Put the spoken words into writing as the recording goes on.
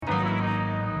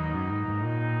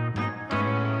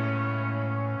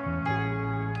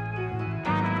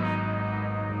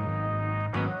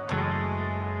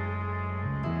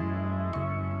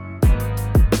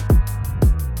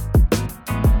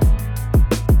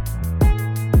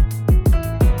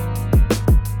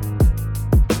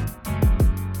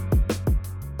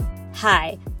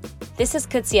Hi, this is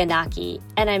Kutsia Naki,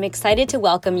 and I'm excited to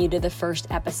welcome you to the first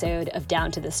episode of Down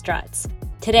to the Struts.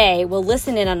 Today, we'll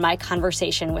listen in on my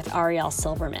conversation with Arielle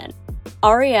Silverman.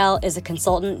 Arielle is a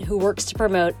consultant who works to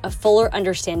promote a fuller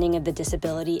understanding of the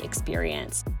disability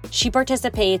experience. She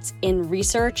participates in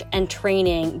research and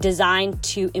training designed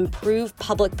to improve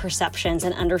public perceptions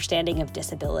and understanding of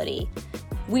disability.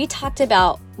 We talked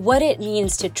about what it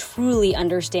means to truly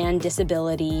understand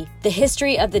disability, the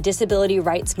history of the disability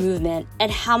rights movement,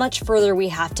 and how much further we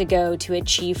have to go to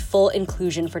achieve full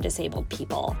inclusion for disabled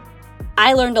people.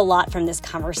 I learned a lot from this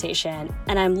conversation,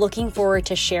 and I'm looking forward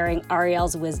to sharing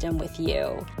Arielle's wisdom with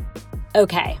you.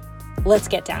 Okay, let's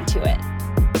get down to it.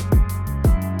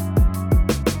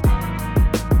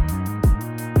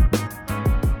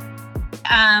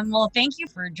 Well, thank you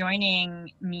for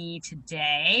joining me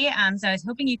today. So I was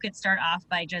hoping you could start off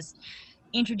by just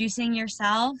introducing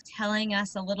yourself, telling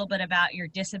us a little bit about your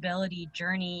disability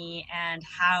journey and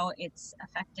how it's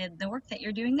affected the work that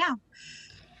you're doing now.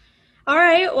 All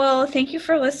right. Well, thank you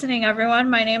for listening, everyone.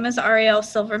 My name is Arielle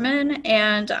Silverman,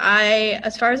 and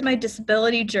as far as my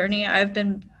disability journey, I've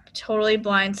been totally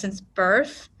blind since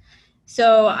birth.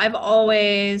 So I've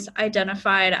always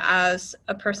identified as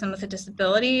a person with a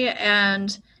disability,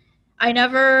 and I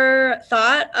never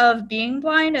thought of being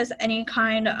blind as any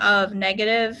kind of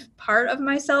negative part of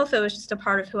myself. It was just a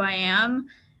part of who I am,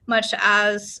 much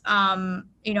as,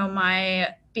 my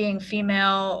being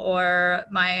female or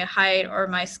my height or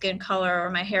my skin color or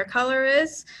my hair color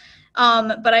is.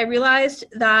 But I realized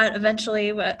that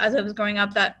eventually, as I was growing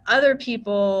up, that other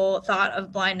people thought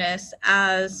of blindness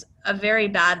as a very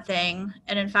bad thing.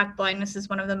 And in fact, blindness is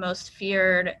one of the most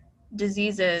feared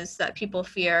diseases that people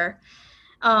fear.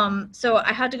 So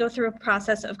I had to go through a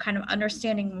process of kind of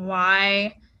understanding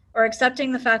why, or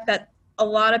accepting the fact that a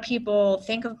lot of people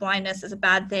think of blindness as a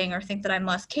bad thing or think that I'm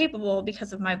less capable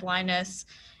because of my blindness.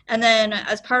 And then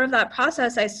as part of that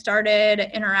process, I started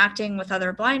interacting with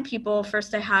other blind people.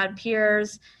 First, I had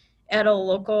peers at a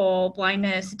local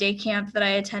blindness day camp that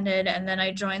I attended, and then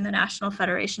I joined the National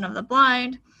Federation of the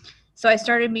Blind. So I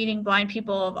started meeting blind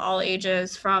people of all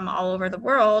ages from all over the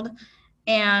world,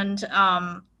 and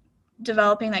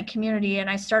developing that community. And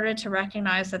I started to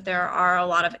recognize that there are a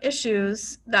lot of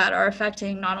issues that are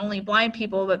affecting not only blind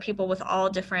people, but people with all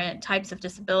different types of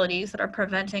disabilities that are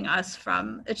preventing us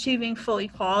from achieving full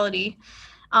equality.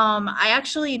 I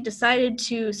actually decided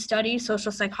to study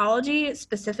social psychology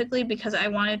specifically because I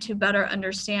wanted to better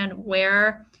understand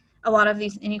where a lot of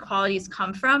these inequalities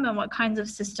come from and what kinds of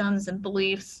systems and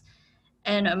beliefs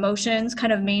and emotions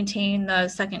kind of maintain the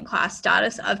second class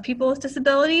status of people with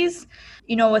disabilities,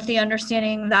 with the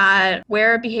understanding that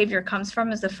where behavior comes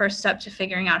from is the first step to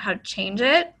figuring out how to change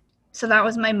it. So that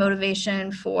was my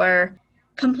motivation for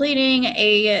completing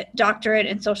a doctorate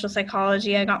in social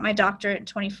psychology. I got my doctorate in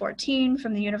 2014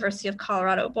 from the University of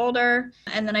Colorado Boulder.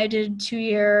 And then I did 2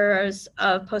 years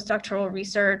of postdoctoral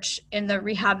research in the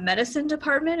rehab medicine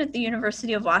department at the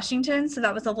University of Washington. So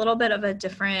that was a little bit of a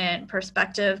different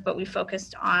perspective, but we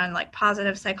focused on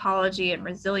positive psychology and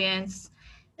resilience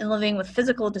and living with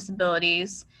physical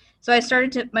disabilities. So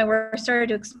my work started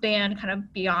to expand kind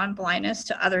of beyond blindness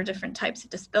to other different types of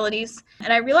disabilities.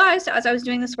 And I realized as I was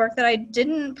doing this work that I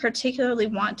didn't particularly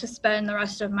want to spend the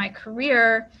rest of my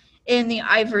career in the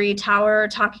ivory tower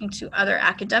talking to other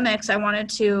academics. I wanted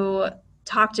to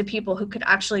talk to people who could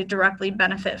actually directly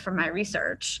benefit from my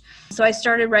research. So I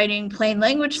started writing plain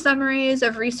language summaries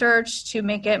of research to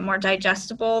make it more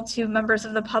digestible to members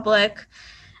of the public.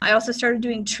 I also started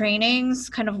doing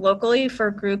trainings kind of locally for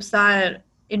groups that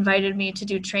invited me to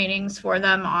do trainings for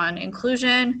them on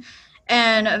inclusion,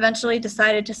 and eventually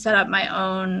decided to set up my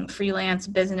own freelance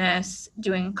business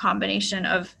doing a combination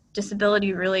of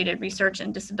disability-related research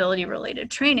and disability-related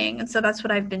training. And so that's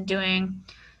what I've been doing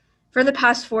for the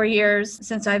past 4 years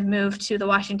since I've moved to the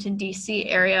Washington, D.C.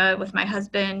 area with my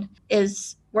husband,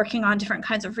 is working on different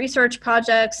kinds of research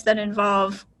projects that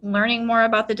involve learning more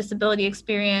about the disability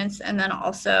experience and then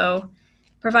also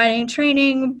providing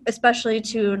training, especially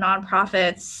to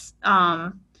nonprofits,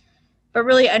 but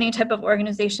really any type of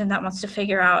organization that wants to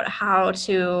figure out how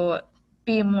to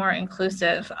be more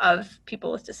inclusive of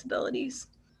people with disabilities.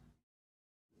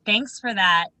 Thanks for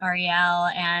that,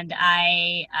 Arielle. And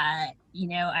I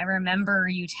remember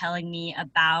you telling me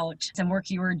about some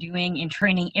work you were doing in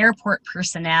training airport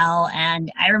personnel,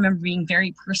 and I remember being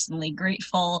very personally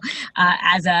grateful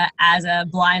as a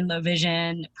blind, low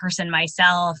vision person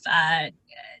myself.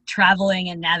 Traveling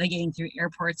and navigating through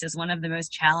airports is one of the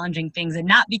most challenging things, and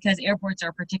not because airports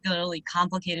are particularly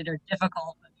complicated or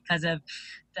difficult, but because of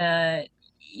the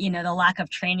the lack of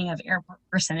training of airport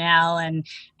personnel and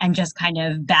just kind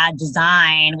of bad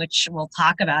design, which we'll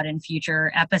talk about in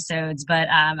future episodes. But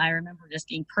I remember just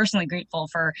being personally grateful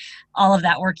for all of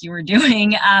that work you were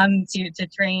doing to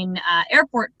train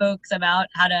airport folks about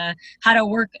how to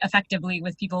work effectively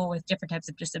with people with different types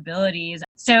of disabilities.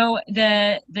 So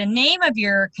the name of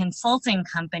your consulting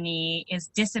company is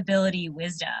Disability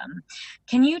Wisdom.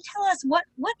 Can you tell us what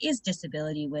is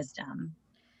Disability Wisdom?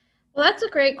 Well, that's a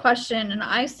great question. And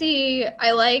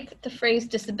I like the phrase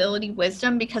disability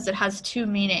wisdom because it has two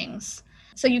meanings.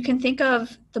 So you can think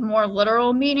of the more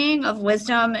literal meaning of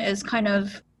wisdom as kind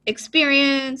of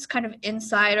experience, kind of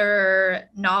insider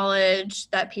knowledge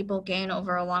that people gain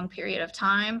over a long period of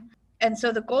time. And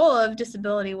so the goal of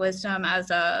disability wisdom as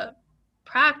a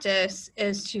practice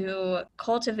is to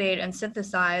cultivate and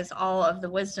synthesize all of the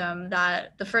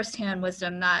firsthand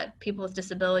wisdom that people with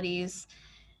disabilities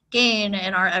gain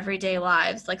in our everyday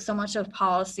lives. Like, so much of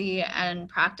policy and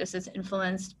practice is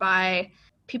influenced by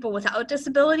people without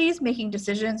disabilities making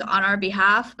decisions on our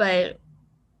behalf, but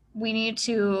we need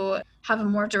to have a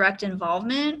more direct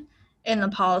involvement in the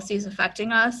policies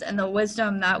affecting us, and the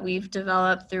wisdom that we've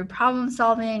developed through problem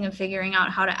solving and figuring out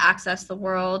how to access the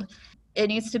world, it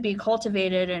needs to be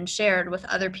cultivated and shared with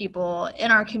other people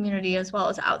in our community as well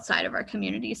as outside of our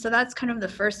community. So that's kind of the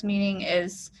first meaning,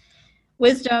 is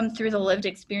wisdom through the lived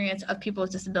experience of people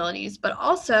with disabilities. But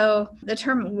also, the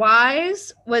term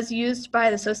wise was used by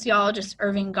the sociologist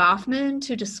Irving Goffman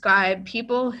to describe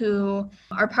people who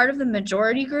are part of the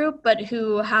majority group, but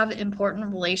who have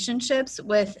important relationships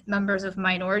with members of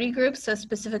minority groups. So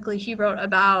specifically, he wrote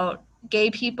about gay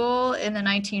people in the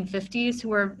 1950s who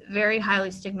were very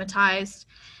highly stigmatized,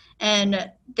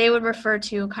 and they would refer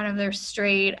to kind of their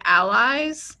straight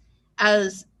allies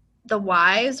as the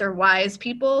wise or wise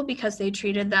people because they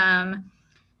treated them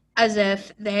as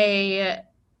if they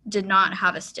did not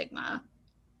have a stigma.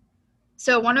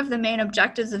 So one of the main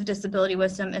objectives of disability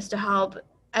wisdom is to help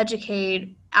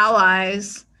educate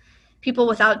allies, people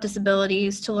without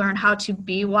disabilities, to learn how to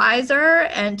be wiser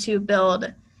and to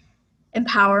build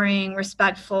empowering,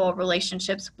 respectful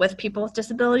relationships with people with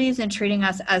disabilities and treating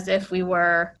us as if we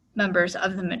were members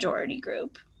of the majority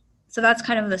group. So that's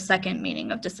kind of the second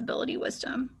meaning of disability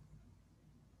wisdom.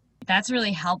 That's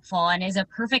really helpful and is a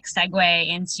perfect segue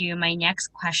into my next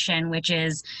question, which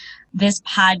is, this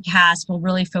podcast will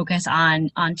really focus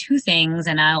on two things,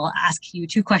 and I'll ask you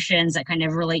two questions that kind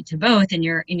of relate to both in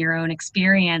your own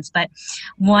experience. But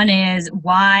one is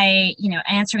why,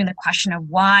 answering the question of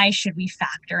why should we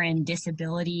factor in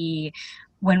disability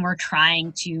when we're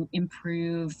trying to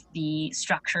improve the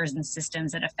structures and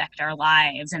systems that affect our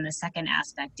lives. And the second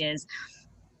aspect is,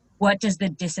 what does the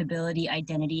disability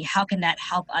identity, how can that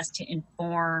help us to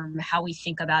inform how we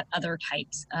think about other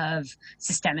types of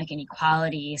systemic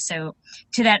inequality? So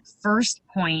to that first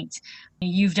point,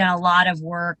 you've done a lot of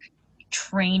work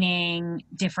training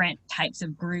different types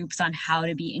of groups on how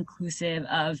to be inclusive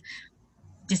of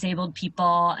disabled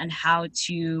people and how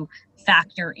to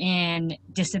factor in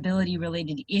disability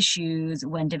related issues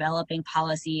when developing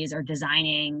policies or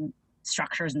designing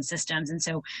structures and systems. And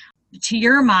so to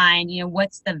your mind,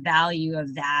 what's the value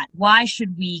of that? Why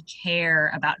should we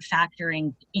care about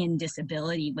factoring in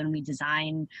disability when we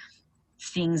design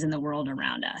things in the world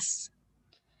around us?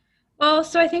 Well,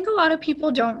 so I think a lot of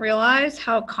people don't realize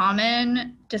how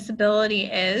common disability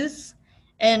is.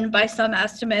 And by some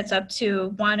estimates, up to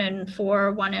 1 in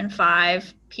 4, 1 in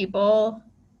 5 people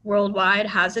worldwide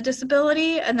has a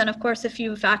disability. And then, of course, if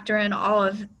you factor in all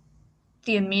of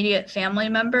the immediate family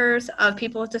members of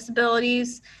people with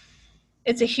disabilities,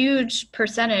 it's a huge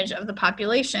percentage of the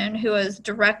population who is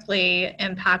directly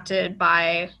impacted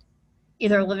by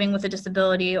either living with a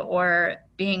disability or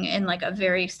being in like a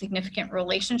very significant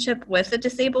relationship with a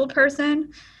disabled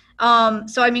person.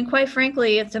 So, I mean, quite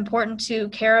frankly, it's important to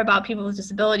care about people with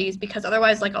disabilities because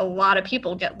otherwise, like, a lot of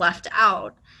people get left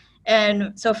out.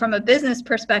 And so from a business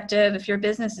perspective, if your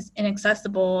business is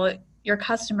inaccessible, your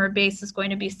customer base is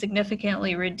going to be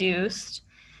significantly reduced.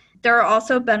 There are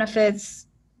also benefits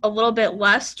a little bit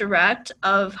less direct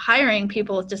of hiring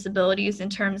people with disabilities in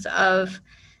terms of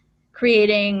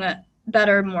creating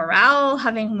better morale,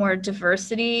 having more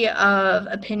diversity of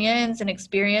opinions and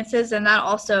experiences, and that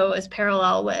also is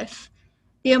parallel with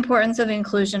the importance of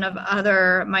inclusion of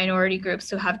other minority groups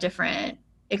who have different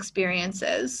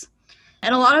experiences.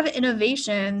 And a lot of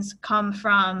innovations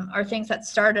are things that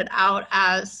started out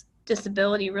as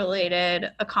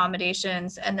disability-related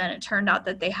accommodations, and then it turned out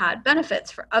that they had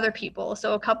benefits for other people.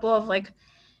 So a couple of like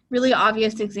really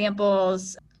obvious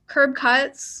examples, curb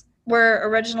cuts were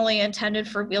originally intended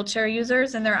for wheelchair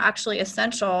users, and they're actually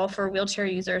essential for wheelchair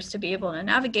users to be able to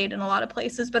navigate in a lot of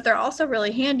places, but they're also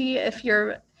really handy if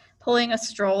you're pulling a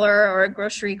stroller or a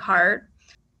grocery cart.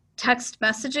 Text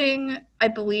messaging, I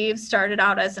believe, started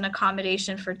out as an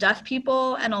accommodation for deaf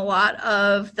people, and a lot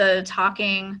of the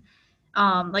talking,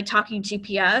 like talking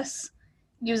GPS,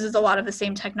 uses a lot of the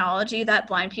same technology that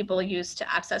blind people use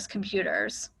to access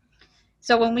computers.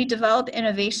 So when we develop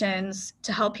innovations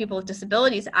to help people with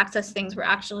disabilities access things, we're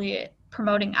actually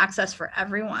promoting access for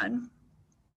everyone.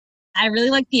 I really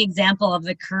like the example of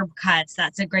the curb cuts.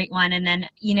 That's a great one. And then,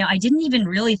 I didn't even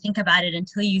really think about it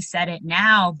until you said it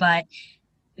now, but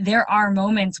there are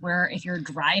moments where if you're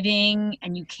driving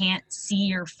and you can't see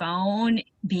your phone,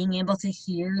 being able to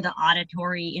hear the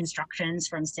auditory instructions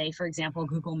from, say, for example,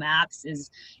 Google Maps is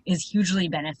hugely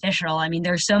beneficial. I mean,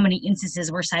 there's so many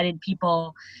instances where sighted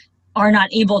people are not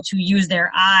able to use their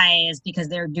eyes because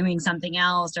they're doing something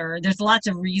else, or there's lots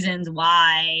of reasons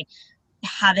why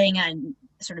having a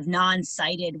sort of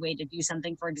non-sighted way to do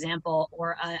something, for example,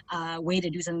 or a way to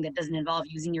do something that doesn't involve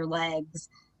using your legs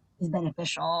is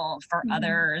beneficial for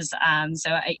others.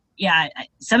 So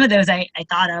some of those I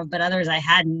thought of, but others I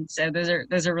hadn't. So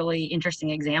those are really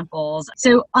interesting examples.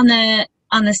 So on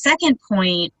the second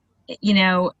point,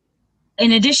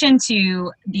 in addition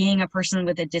to being a person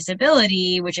with a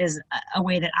disability, which is a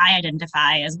way that I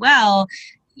identify as well,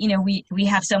 we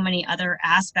have so many other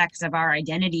aspects of our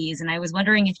identities. And I was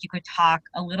wondering if you could talk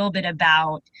a little bit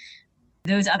about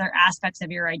those other aspects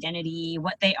of your identity,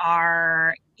 what they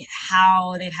are,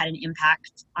 how they've had an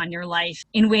impact on your life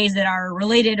in ways that are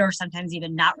related or sometimes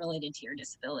even not related to your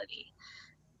disability.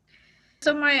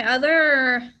 So my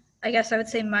other, I guess I would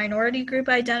say, minority group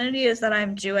identity is that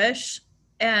I'm Jewish,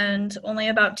 and only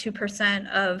about 2%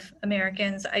 of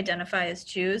Americans identify as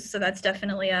Jews. So that's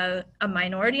definitely a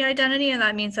minority identity, and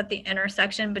that means that the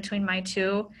intersection between my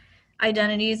two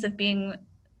identities of being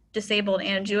disabled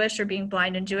and Jewish, or being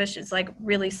blind and Jewish, is like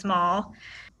really small.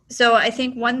 So I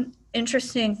think one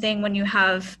interesting thing when you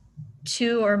have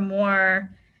two or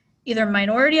more either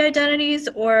minority identities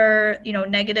or,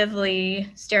 negatively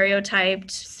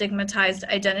stereotyped, stigmatized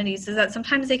identities is that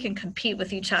sometimes they can compete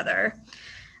with each other.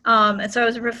 And so I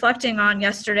was reflecting on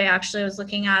yesterday, actually, I was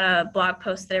looking at a blog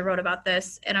post that I wrote about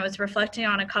this, and I was reflecting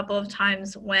on a couple of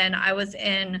times when I was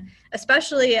in,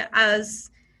 especially as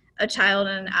a child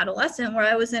and adolescent, where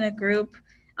I was in a group.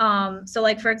 So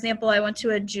like, for example, I went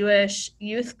to a Jewish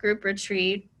youth group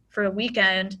retreat for a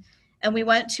weekend, and we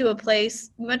went to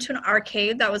an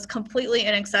arcade that was completely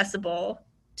inaccessible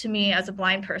to me as a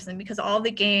blind person, because all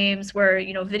the games were,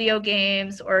 video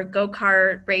games or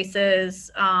go-kart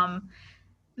races,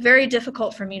 very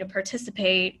difficult for me to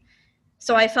participate.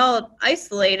 So I felt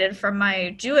isolated from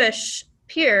my Jewish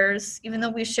peers, even though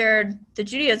we shared the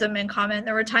Judaism in common.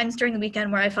 There were times during the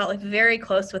weekend where I felt like very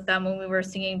close with them when we were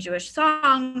singing Jewish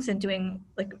songs and doing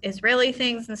like Israeli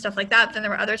things and stuff like that. Then there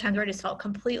were other times where I just felt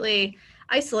completely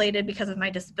isolated because of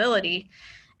my disability.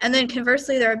 And then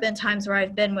conversely, there have been times where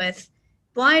I've been with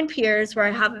blind peers where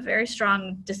I have a very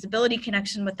strong disability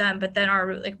connection with them, but then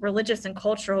our like religious and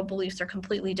cultural beliefs are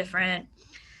completely different.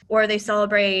 Or they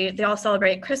all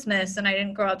celebrate Christmas, and I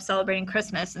didn't grow up celebrating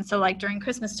Christmas. And so like during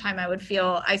Christmas time, I would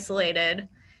feel isolated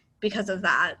because of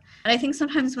that. And I think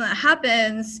sometimes when that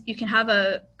happens, you can have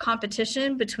a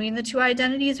competition between the two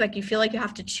identities. Like you feel like you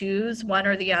have to choose one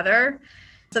or the other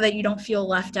so that you don't feel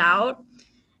left out.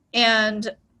 And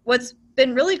what's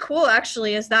been really cool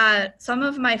actually is that some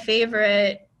of my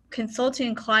favorite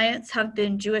consulting clients have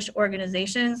been Jewish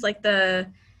organizations, like the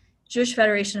Jewish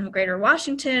Federation of Greater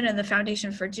Washington and the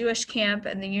Foundation for Jewish Camp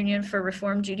and the Union for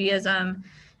Reform Judaism,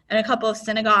 and a couple of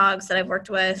synagogues that I've worked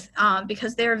with,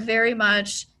 because they're very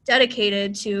much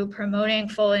dedicated to promoting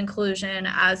full inclusion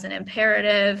as an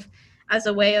imperative, as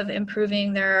a way of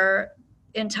improving their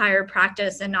entire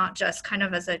practice and not just kind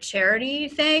of as a charity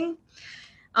thing.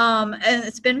 And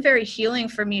it's been very healing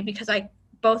for me because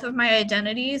both of my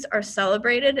identities are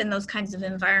celebrated in those kinds of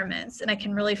environments, and I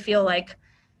can really feel like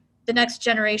the next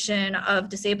generation of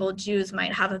disabled Jews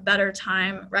might have a better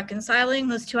time reconciling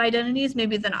those two identities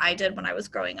maybe than I did when I was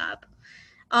growing up.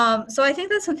 So I think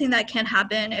that's something that can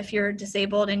happen if you're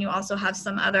disabled and you also have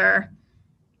some other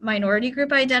minority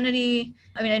group identity.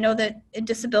 I mean, I know that in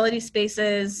disability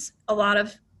spaces, a lot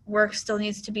of work still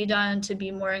needs to be done to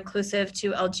be more inclusive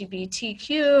to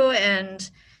LGBTQ and,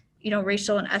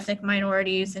 racial and ethnic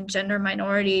minorities and gender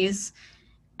minorities.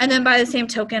 And then by the same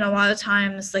token, a lot of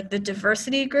times, like the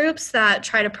diversity groups that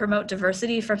try to promote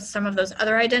diversity for some of those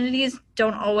other identities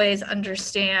don't always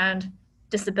understand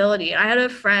disability. I had a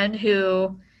friend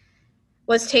who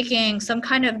was taking some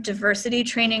kind of diversity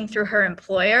training through her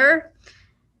employer,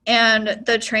 And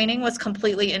the training was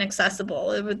completely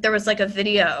inaccessible. There was like a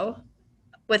video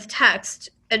with text,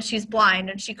 and she's blind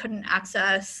and she couldn't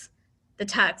access the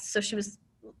text. So she was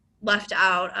left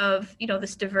out of,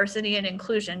 this diversity and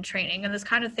inclusion training. And this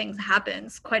kind of thing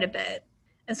happens quite a bit.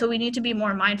 And so we need to be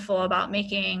more mindful about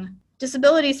making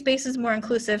disability spaces more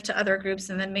inclusive to other groups,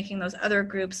 and then making those other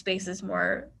group spaces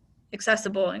more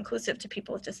accessible and inclusive to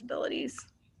people with disabilities.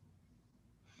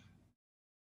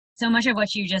 So much of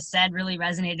what you just said really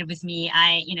resonated with me.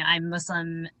 I'm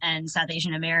Muslim and South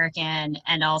Asian American,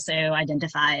 and also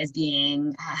identify as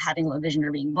being having low vision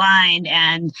or being blind.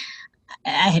 And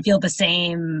I feel the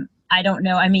same. I don't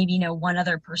know. I maybe know one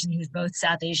other person who's both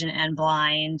South Asian and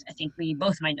blind. I think we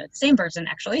both might know the same person,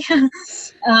 actually.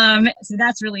 So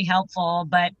that's really helpful.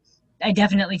 But I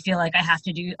definitely feel like I have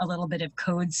to do a little bit of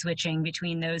code switching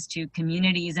between those two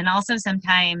communities. And also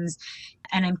sometimes,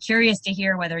 and I'm curious to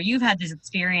hear whether you've had this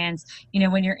experience,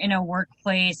 when you're in a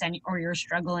workplace or you're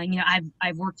struggling,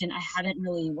 I've worked I haven't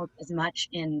really worked as much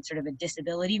in sort of a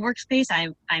disability workspace.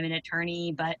 I'm an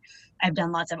attorney, but I've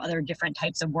done lots of other different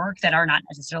types of work that are not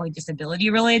necessarily disability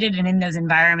related. And in those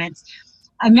environments,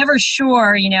 I'm never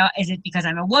sure, is it because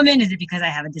I'm a woman? Is it because I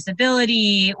have a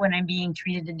disability when I'm being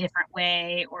treated a different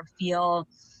way, or feel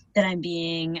that I'm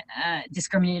being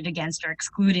discriminated against or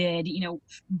excluded,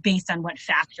 based on what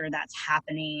factor that's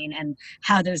happening and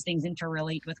how those things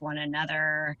interrelate with one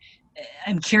another.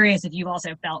 I'm curious if you've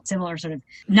also felt similar, sort of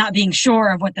not being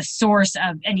sure of what the source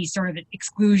of any sort of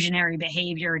exclusionary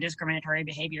behavior or discriminatory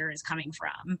behavior is coming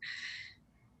from.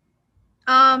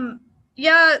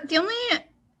 Yeah, the only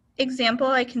example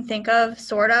I can think of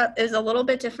sort of is a little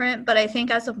bit different, but I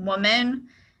think as a woman,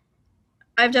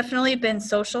 I've definitely been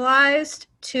socialized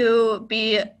to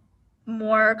be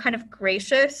more kind of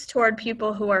gracious toward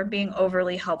people who are being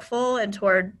overly helpful and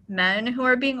toward men who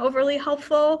are being overly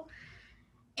helpful.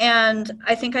 And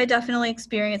I think I definitely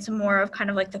experienced more of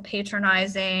kind of like the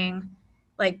patronizing,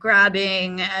 like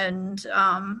grabbing and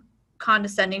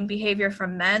condescending behavior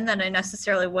from men than I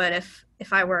necessarily would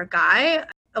if I were a guy.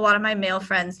 A lot of my male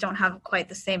friends don't have quite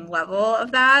the same level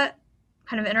of that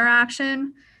kind of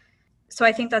interaction. So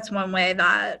I think that's one way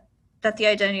that the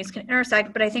identities can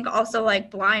intersect. But I think also like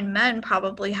blind men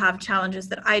probably have challenges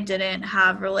that I didn't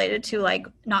have related to like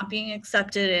not being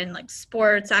accepted in like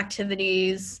sports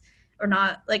activities, or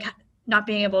not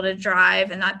being able to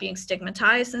drive and not being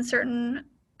stigmatized in certain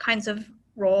kinds of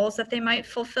roles that they might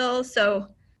fulfill. So,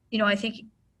 I think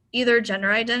either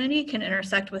gender identity can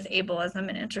intersect with ableism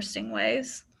in interesting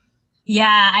ways.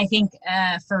 Yeah, I think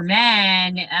for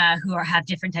men who have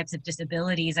different types of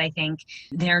disabilities, I think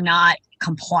they're not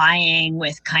complying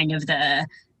with kind of the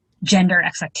gender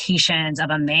expectations of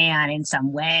a man in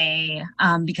some way,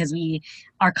 because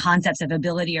our concepts of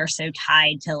ability are so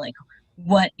tied to like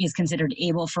what is considered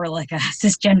able for like a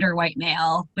cisgender white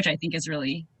male, which I think is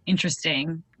really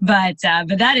interesting. But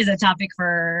that is a topic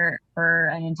for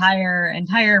an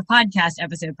entire podcast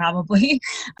episode probably.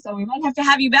 So we might have to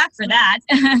have you back for that.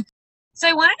 So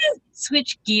I wanted to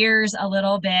switch gears a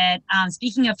little bit.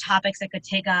 Speaking of topics that could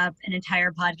take up an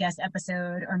entire podcast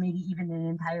episode, or maybe even an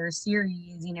entire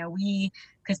series, we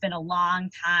could spend a long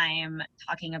time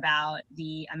talking about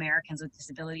the Americans with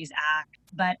Disabilities Act.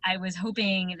 But I was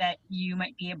hoping that you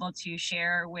might be able to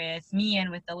share with me and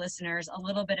with the listeners a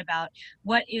little bit about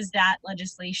what is that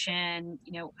legislation,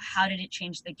 how did it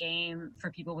change the game for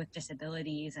people with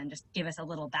disabilities, and just give us a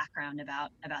little background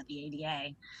about the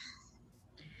ADA.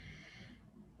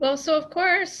 Well, so of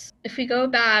course, if we go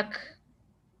back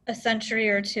a century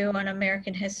or two in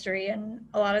American history, and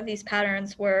a lot of these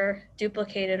patterns were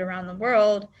duplicated around the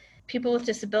world, people with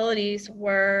disabilities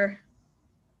were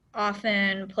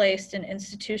often placed in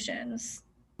institutions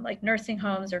like nursing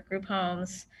homes or group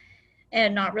homes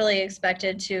and not really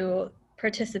expected to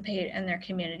participate in their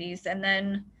communities. And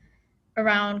then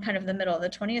around kind of the middle of the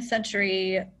 20th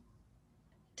century,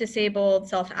 disabled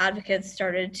self-advocates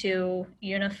started to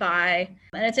unify.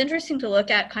 And it's interesting to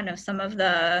look at kind of some of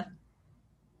the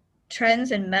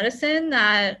trends in medicine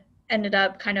that ended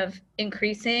up kind of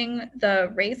increasing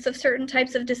the rates of certain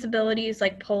types of disabilities,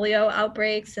 like polio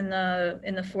outbreaks in the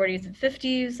 40s and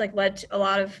 50s, like led to a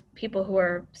lot of people who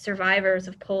were survivors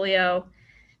of polio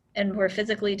and were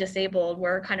physically disabled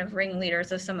were kind of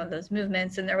ringleaders of some of those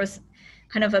movements. And there was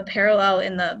kind of a parallel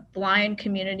in the blind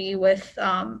community with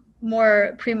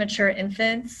more premature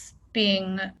infants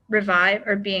being revived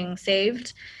or being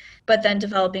saved, but then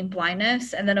developing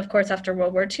blindness. And then, of course, after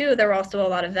World War II, there were also a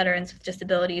lot of veterans with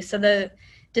disabilities. So the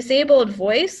disabled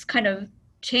voice kind of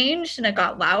changed, and it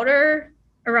got louder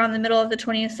around the middle of the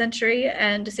 20th century,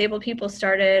 and disabled people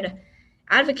started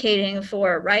advocating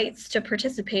for rights to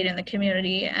participate in the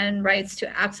community and rights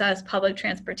to access public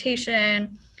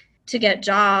transportation, to get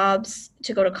jobs,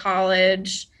 to go to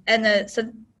college. And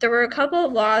so there were a couple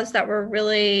of laws that were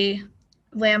really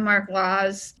landmark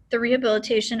laws. The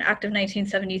Rehabilitation Act of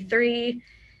 1973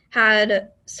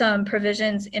 had some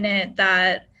provisions in it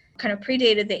that kind of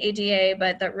predated the ADA,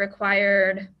 but that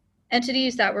required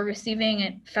entities that were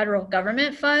receiving federal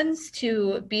government funds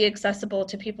to be accessible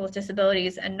to people with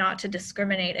disabilities and not to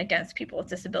discriminate against people with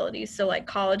disabilities. So like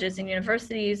colleges and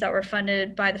universities that were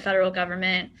funded by the federal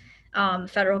government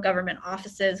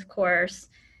offices, of course,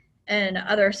 and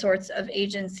other sorts of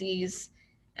agencies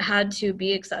had to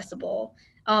be accessible.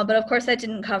 But of course, that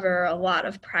didn't cover a lot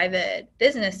of private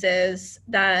businesses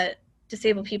that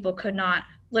disabled people could not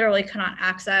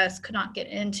access, could not get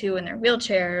into in their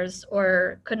wheelchairs,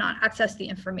 or could not access the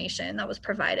information that was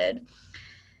provided.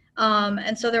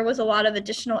 And so there was a lot of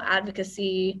additional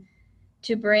advocacy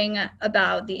to bring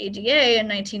about the ADA in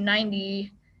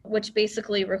 1990, which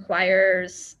basically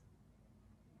requires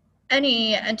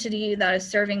any entity that is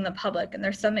serving the public, and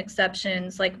there's some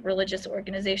exceptions, like religious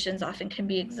organizations often can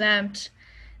be exempt,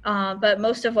 but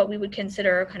most of what we would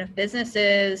consider kind of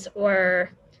businesses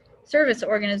or service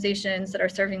organizations that are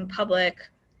serving the public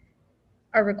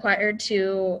are required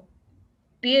to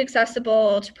be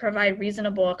accessible, to provide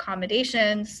reasonable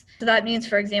accommodations. So that means,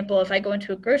 for example, if I go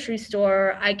into a grocery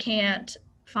store, I can't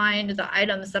find the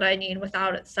items that I need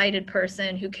without a sighted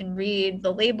person who can read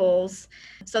the labels.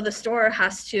 So the store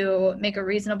has to make a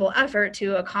reasonable effort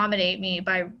to accommodate me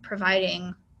by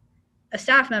providing a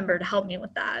staff member to help me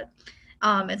with that,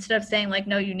 instead of saying like,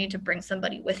 no, you need to bring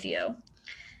somebody with you.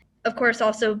 Of course,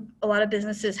 also a lot of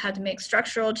businesses had to make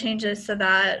structural changes so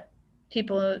that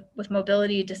people with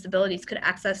mobility disabilities could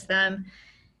access them.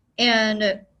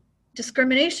 And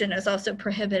discrimination is also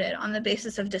prohibited on the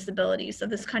basis of disability. So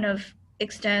this kind of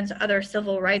extends other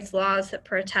civil rights laws that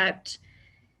protect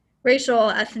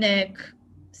racial, ethnic,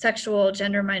 sexual,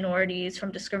 gender minorities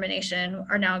from discrimination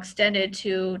are now extended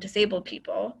to disabled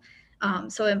people.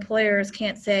 So employers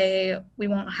can't say, we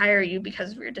won't hire you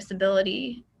because of your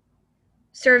disability.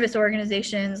 Service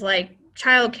organizations like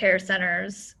child care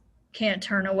centers can't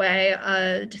turn away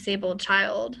a disabled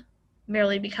child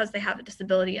merely because they have a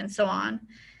disability, and so on.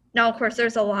 Now, of course,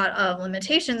 there's a lot of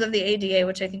limitations of the ADA,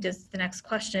 which I think is the next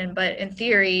question, but in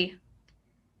theory,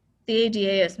 the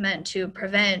ADA is meant to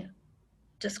prevent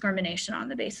discrimination on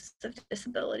the basis of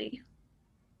disability.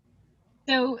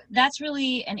 So that's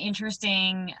really an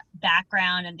interesting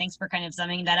background, and thanks for kind of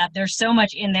summing that up. There's so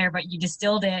much in there, but you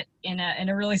distilled it in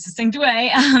a really succinct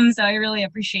way. So I really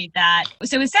appreciate that.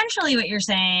 So essentially what you're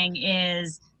saying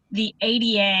is the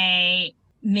ADA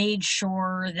made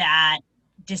sure that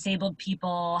disabled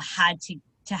people had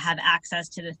to have access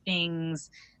to the things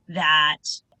that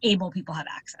able people have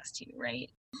access to, right?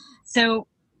 So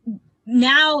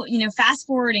now, fast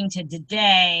forwarding to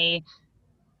today,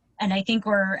 and I think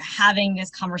we're having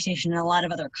this conversation in a lot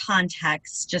of other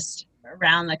contexts just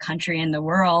around the country and the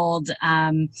world.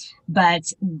 But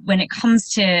when it comes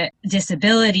to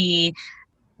disability,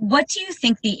 what do you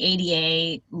think the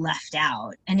ADA left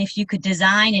out? And if you could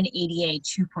design an ADA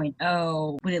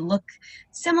 2.0, would it look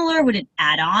similar? Would it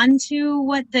add on to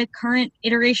what the current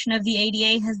iteration of the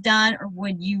ADA has done? Or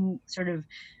would you sort of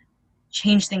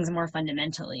change things more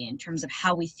fundamentally in terms of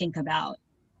how we think about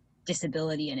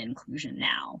disability and inclusion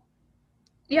now?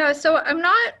 Yeah, so I'm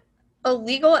not a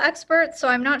legal expert, so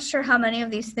I'm not sure how many of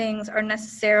these things are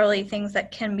necessarily things that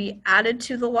can be added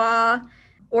to the law,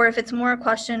 or if it's more a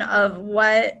question of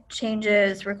what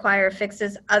changes require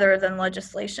fixes other than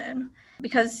legislation.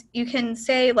 Because you can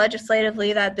say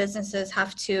legislatively that businesses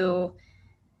have to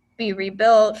be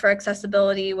rebuilt for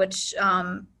accessibility, which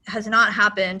has not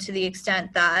happened to the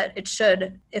extent that it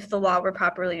should if the law were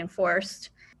properly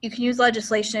enforced. You can use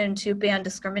legislation to ban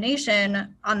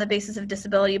discrimination on the basis of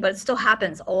disability, but it still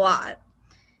happens a lot.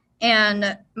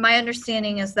 And my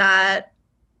understanding is that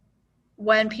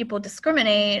when people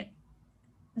discriminate,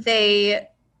 they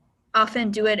often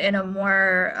do it in a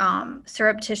more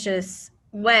surreptitious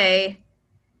way.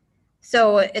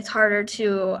 So it's harder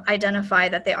to identify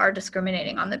that they are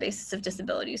discriminating on the basis of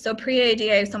disability. So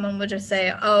pre-ADA, someone would just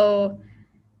say, oh,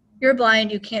 you're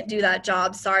blind, you can't do that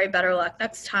job, sorry, better luck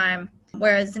next time.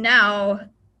 Whereas now,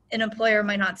 an employer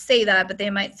might not say that, but they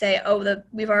might say, oh,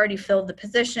 we've already filled the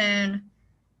position,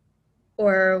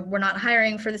 or we're not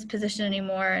hiring for this position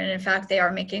anymore. And in fact, they are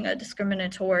making a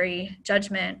discriminatory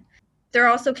judgment. There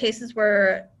are also cases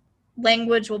where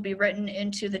language will be written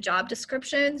into the job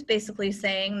descriptions, basically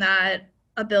saying that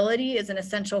ability is an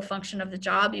essential function of the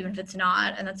job, even if it's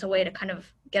not. And that's a way to kind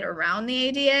of get around the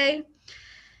ADA.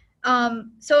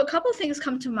 So a couple things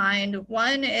come to mind.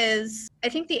 One is I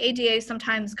think the ADA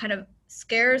sometimes kind of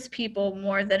scares people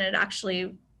more than it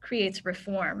actually creates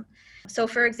reform. So,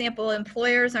 for example,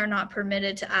 employers are not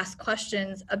permitted to ask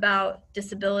questions about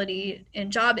disability in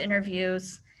job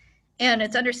interviews. And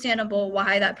it's understandable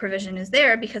why that provision is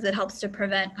there because it helps to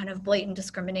prevent kind of blatant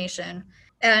discrimination.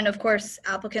 And of course,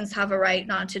 applicants have a right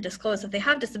not to disclose if they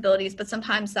have disabilities, but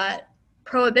sometimes that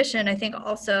prohibition, I think,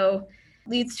 also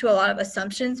leads to a lot of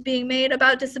assumptions being made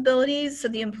about disabilities. So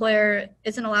the employer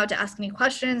isn't allowed to ask any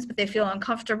questions, but they feel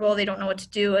uncomfortable, they don't know what to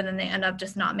do, and then they end up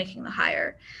just not making the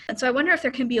hire. And so I wonder if there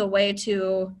can be a way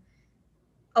to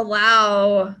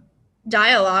allow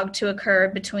dialogue to occur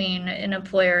between an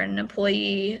employer and an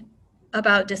employee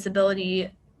about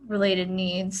disability related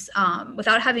needs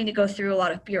without having to go through a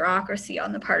lot of bureaucracy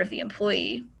on the part of the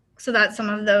employee so that some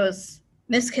of those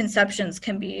misconceptions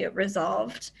can be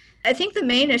resolved. I think the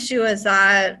main issue is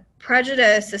that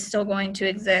prejudice is still going to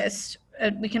exist.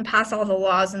 We can pass all the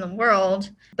laws in the world,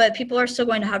 but people are still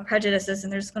going to have prejudices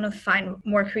and they're just going to find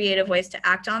more creative ways to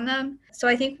act on them. So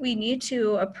I think we need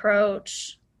to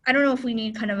approach, I don't know if we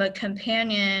need kind of a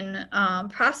companion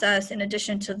process in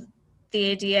addition to the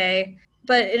ADA,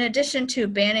 but in addition to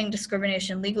banning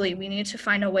discrimination legally, we need to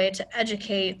find a way to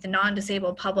educate the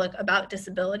non-disabled public about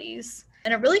disabilities.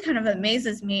 And it really kind of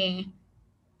amazes me,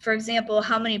 for example,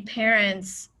 how many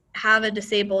parents have a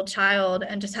disabled child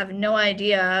and just have no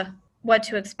idea what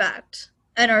to expect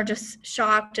and are just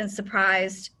shocked and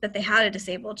surprised that they had a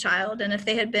disabled child. And if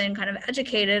they had been kind of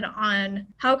educated on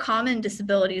how common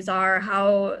disabilities are,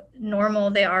 how normal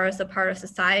they are as a part of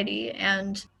society,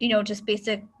 and, just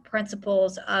basic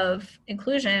principles of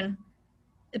inclusion,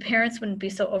 the parents wouldn't be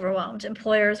so overwhelmed.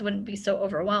 Employers wouldn't be so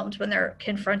overwhelmed when they're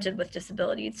confronted with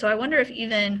disabilities. So I wonder if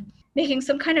even making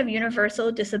some kind of universal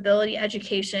disability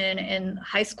education in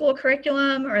high school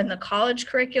curriculum or in the college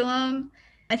curriculum,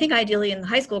 I think ideally in the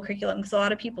high school curriculum, because a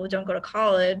lot of people who don't go to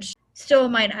college still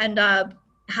might end up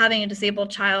having a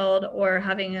disabled child or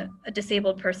having a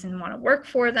disabled person want to work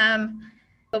for them.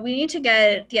 But we need to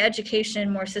get the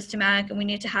education more systematic, and we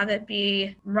need to have it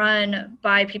be run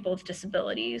by people with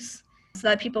disabilities so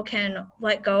that people can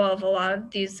let go of a lot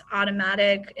of these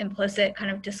automatic, implicit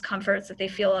kind of discomforts that they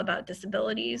feel about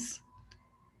disabilities.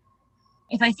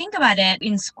 If I think about it,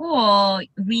 in school,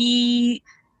 you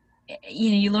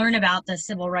learn about the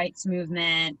civil rights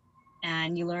movement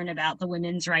and you learn about the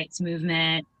women's rights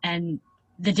movement, and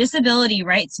the disability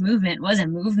rights movement was a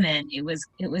movement. It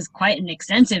was quite an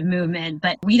extensive movement,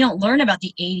 but we don't learn about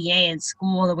the ADA in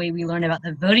school the way we learn about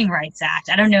the Voting Rights Act.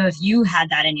 I don't know if you had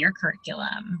that in your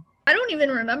curriculum. I don't even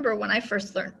remember when I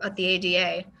first learned about the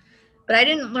ADA, but I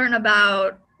didn't learn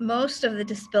about most of the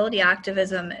disability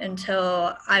activism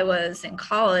until I was in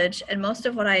college, and most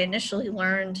of what I initially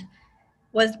learned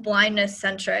was blindness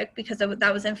centric because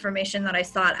that was information that I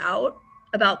sought out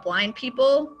about blind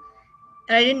people.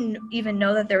 And I didn't even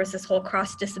know that there was this whole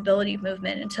cross disability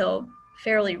movement until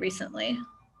fairly recently.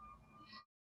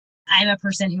 I'm a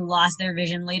person who lost their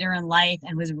vision later in life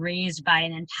and was raised by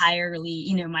an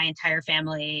entirely, my entire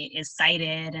family is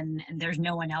sighted, and there's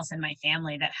no one else in my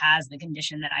family that has the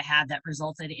condition that I have that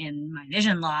resulted in my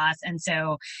vision loss. And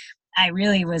so I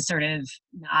really was sort of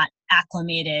not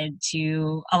acclimated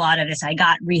to a lot of this. I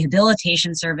got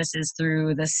rehabilitation services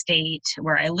through the state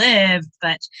where I lived,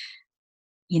 but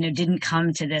didn't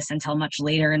come to this until much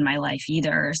later in my life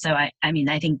either. So I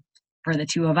think for the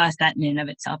two of us, that in and of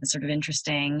itself is sort of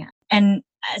interesting. And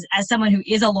as someone who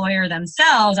is a lawyer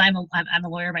themselves, I'm a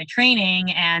lawyer by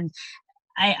training, and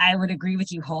I would agree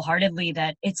with you wholeheartedly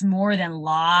that it's more than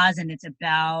laws and it's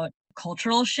about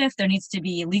cultural shift. There needs to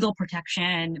be legal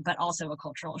protection, but also a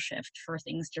cultural shift for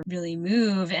things to really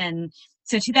move. And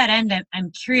so to that end,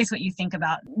 I'm curious what you think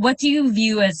about, what do you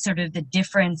view as sort of the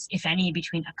difference, if any,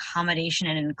 between accommodation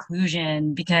and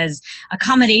inclusion? Because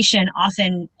accommodation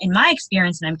often, in my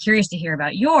experience, and I'm curious to hear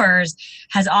about yours,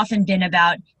 has often been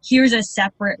about, here's a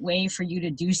separate way for you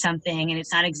to do something, and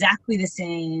it's not exactly the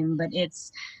same, but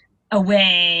it's a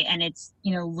way, and it's,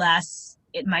 less,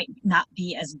 it might not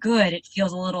be as good. It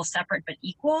feels a little separate but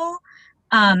equal.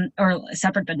 Or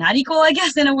separate but not equal, I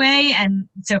guess, in a way. And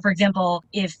so, for example,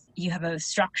 if you have a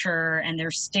structure and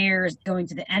there's stairs going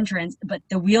to the entrance, but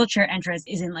the wheelchair entrance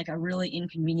is in like a really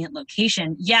inconvenient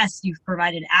location, yes, you've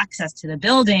provided access to the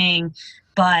building,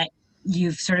 but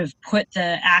you've sort of put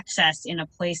the access in a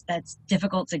place that's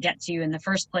difficult to get to in the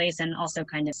first place, and also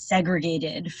kind of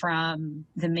segregated from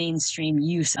the mainstream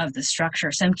use of the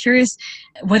structure. So I'm curious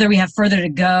whether we have further to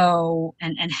go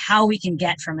and how we can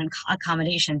get from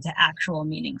accommodation to actual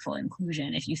meaningful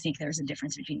inclusion, if you think there's a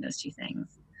difference between those two things.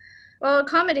 Well,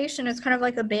 accommodation is kind of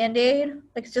like a Band-Aid,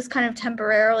 like it's just kind of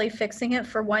temporarily fixing it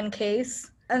for one case.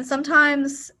 And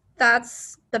sometimes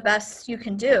that's the best you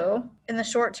can do in the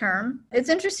short term. It's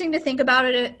interesting to think about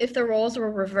it if the roles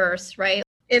were reversed, right?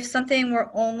 If something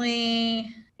were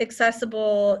only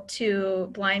accessible to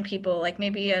blind people, like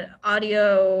maybe an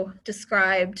audio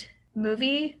described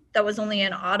movie that was only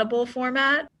in audible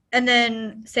format, and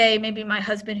then say maybe my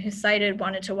husband who's sighted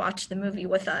wanted to watch the movie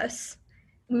with us,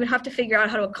 we would have to figure out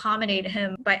how to accommodate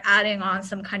him by adding on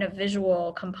some kind of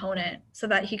visual component so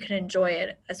that he could enjoy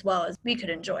it as well as we could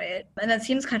enjoy it. And that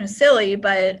seems kind of silly,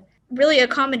 but really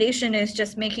accommodation is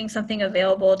just making something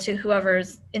available to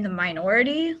whoever's in the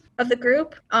minority of the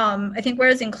group. I think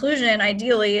whereas inclusion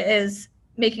ideally is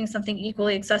making something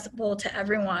equally accessible to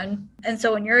everyone. And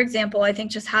so in your example, I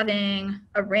think just having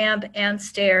a ramp and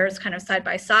stairs kind of side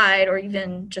by side, or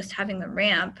even just having the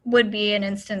ramp, would be an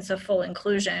instance of full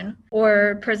inclusion,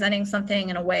 or presenting something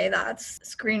in a way that's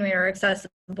screen reader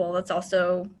accessible, that's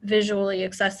also visually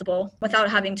accessible without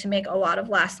having to make a lot of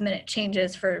last minute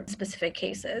changes for specific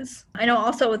cases. I know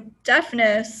also with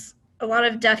deafness, a lot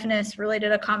of deafness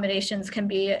related accommodations can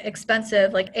be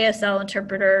expensive, like ASL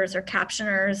interpreters or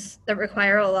captioners that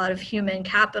require a lot of human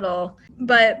capital.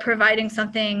 But providing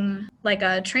something like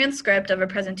a transcript of a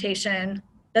presentation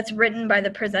that's written by the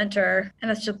presenter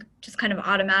and that's just kind of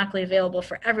automatically available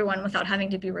for everyone without having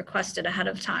to be requested ahead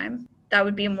of time, that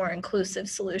would be a more inclusive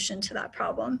solution to that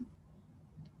problem.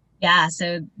 Yeah,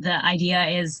 so the idea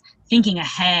is thinking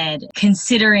ahead,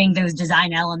 considering those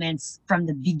design elements from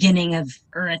the beginning of,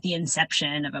 or at the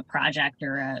inception of a project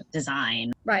or a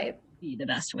design. Right. Be the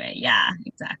best way. Yeah,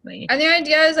 exactly. And the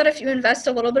idea is that if you invest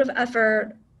a little bit of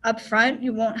effort up front,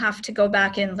 you won't have to go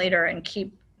back in later and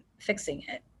keep fixing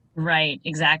it. Right,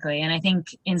 exactly. And I think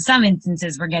in some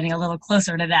instances we're getting a little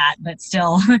closer to that, but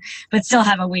still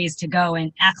have a ways to go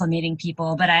in acclimating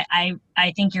people. But I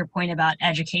think your point about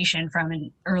education from an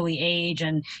early age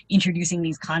and introducing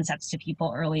these concepts to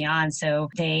people early on so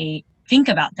they think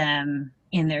about them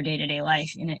in their day-to-day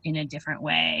life in a different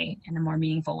way, in a more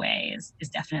meaningful way is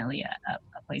definitely a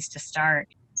place to start.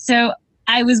 So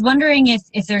I was wondering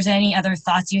if there's any other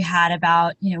thoughts you had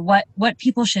about, what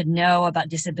people should know about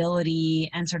disability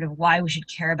and sort of why we should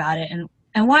care about it and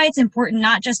why it's important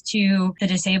not just to the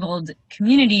disabled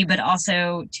community, but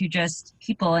also to just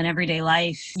people in everyday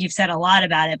life. You've said a lot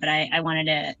about it, but I wanted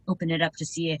to open it up to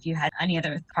see if you had any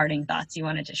other parting thoughts you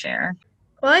wanted to share.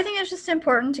 Well, I think it's just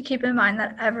important to keep in mind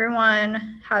that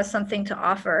everyone has something to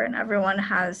offer and everyone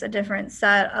has a different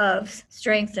set of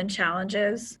strengths and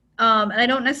challenges. And I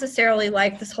don't necessarily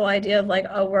like this whole idea of like,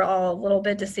 oh, we're all a little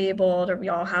bit disabled or we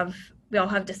all have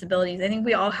disabilities. I think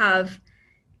we all have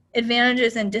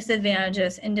advantages and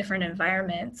disadvantages in different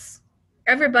environments.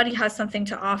 Everybody has something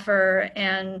to offer,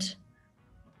 and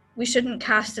we shouldn't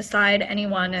cast aside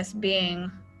anyone as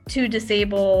being too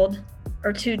disabled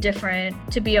or too different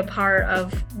to be a part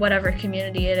of whatever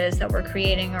community it is that we're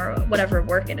creating or whatever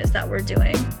work it is that we're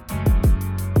doing.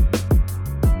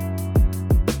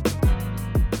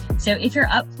 So if you're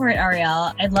up for it,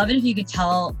 Arielle, I'd love it if you could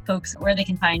tell folks where they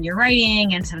can find your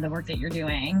writing and some of the work that you're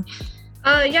doing.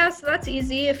 So that's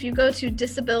easy. If you go to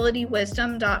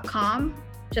disabilitywisdom.com,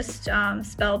 just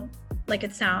spelled like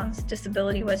it sounds,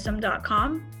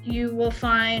 disabilitywisdom.com, you will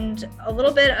find a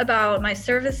little bit about my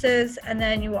services, and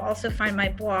then you will also find my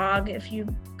blog if you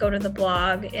go to the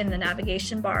blog in the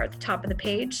navigation bar at the top of the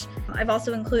page. I've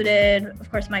also included,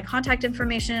 of course, my contact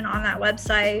information on that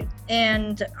website,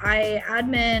 and I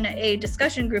admin a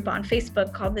discussion group on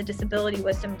Facebook called the Disability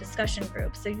Wisdom Discussion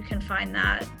Group, so you can find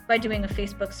that by doing a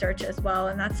Facebook search as well,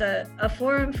 and that's a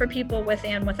forum for people with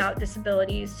and without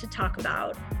disabilities to talk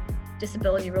about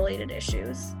disability-related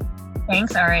issues.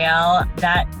 Thanks, Arielle.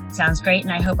 That sounds great,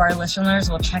 and I hope our listeners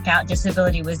will check out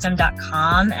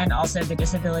disabilitywisdom.com and also the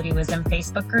Disability Wisdom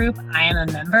Facebook group. I am a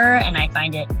member, and I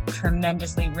find it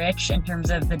tremendously rich in terms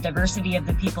of the diversity of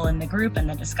the people in the group and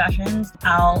the discussions.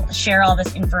 I'll share all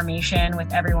this information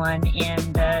with everyone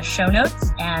in the show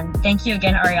notes, and thank you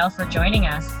again, Arielle, for joining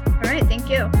us. All right, thank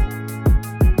you.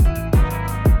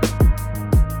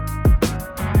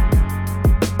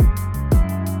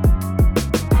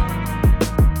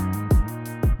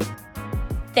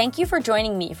 Thank you for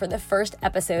joining me for the first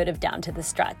episode of Down to the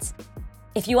Struts.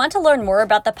 If you want to learn more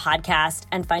about the podcast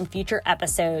and find future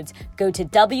episodes, go to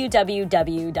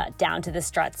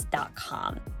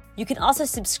www.downtothestruts.com. You can also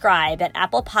subscribe at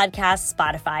Apple Podcasts,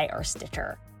 Spotify, or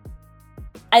Stitcher.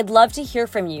 I'd love to hear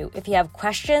from you. If you have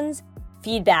questions,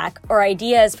 feedback, or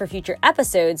ideas for future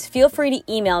episodes, feel free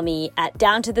to email me at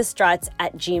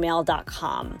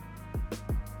downtothestruts@gmail.com.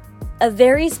 A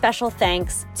very special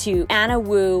thanks to Anna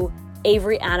Wu,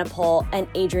 Avery Anapol, and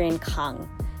Adrian Kung,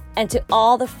 and to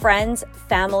all the friends,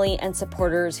 family, and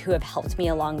supporters who have helped me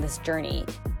along this journey.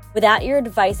 Without your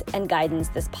advice and guidance,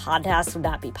 this podcast would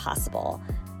not be possible.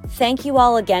 Thank you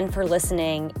all again for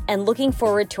listening, and looking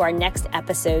forward to our next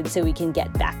episode so we can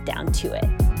get back down to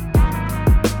it.